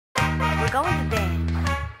going to dance.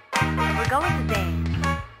 We're going to dance.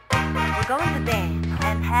 We're going to dance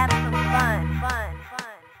and have some fun, fun,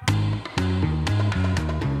 fun.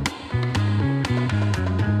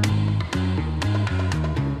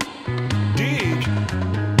 Dig.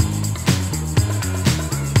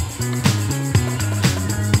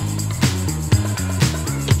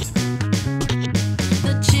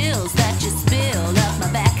 The chills that you spill up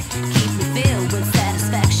my back keep me filled with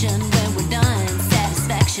satisfaction when we're done.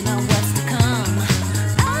 Satisfaction on what's to come.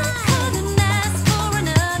 I couldn't ask for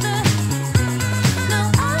another. No,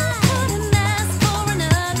 I couldn't ask for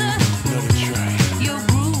another. Another try. Your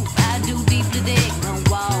groove, I do deeply dig. No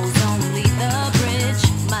walls, only the bridge.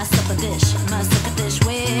 My supper dish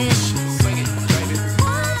wish. Sing it, baby.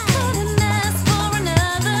 I couldn't ask for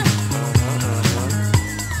another.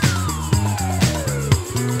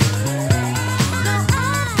 No,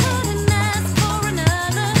 I couldn't ask for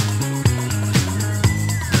another.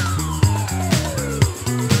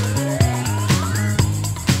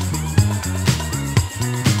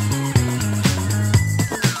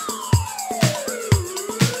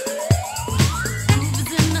 Groove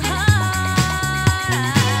is in the heart.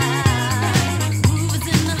 Groove is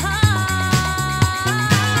in the heart.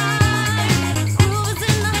 Groove is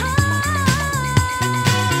in the heart.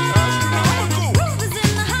 Groove is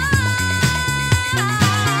in the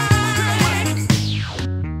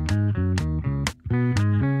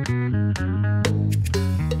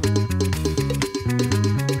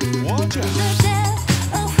Watch The out.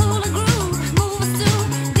 death of hula groove, move us to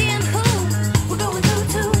the end. Who we're going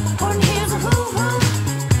to? Or here's a who.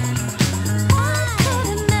 I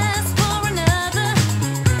couldn't ask for another.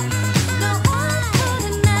 No, I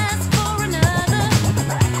couldn't ask for another.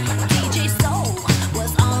 DJ Soul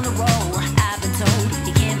was on a roll. I've been told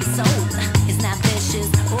he can't be sold. It's not vicious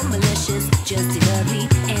or malicious, just lovely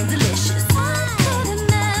and delicious. I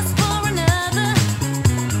couldn't ask for another.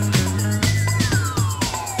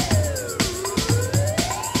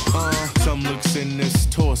 Some looks in this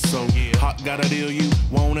torso. Hot got a deal you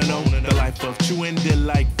wanna know. The life of true and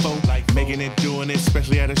delightful. Making it, doing it,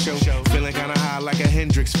 especially at a show. Feeling kinda high like a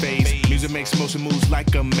Hendrix phase. Music makes motion moves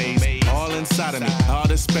like a maze. All inside of me,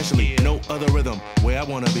 hard especially. No other rhythm where I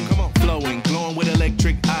wanna be. Flowing, glowing with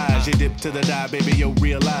electric eyes. You dip to the die, baby, you'll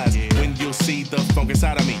realize when you'll see the funk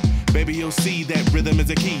inside of me. Baby, you'll see that rhythm is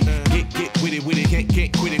a key. Get with it,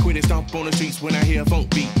 can't quit it. Stomp on the streets when I hear a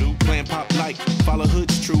funk beat. Playing pop like follow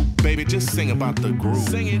hood's true. Baby, just sing about the groove.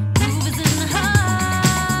 Sing it. Groove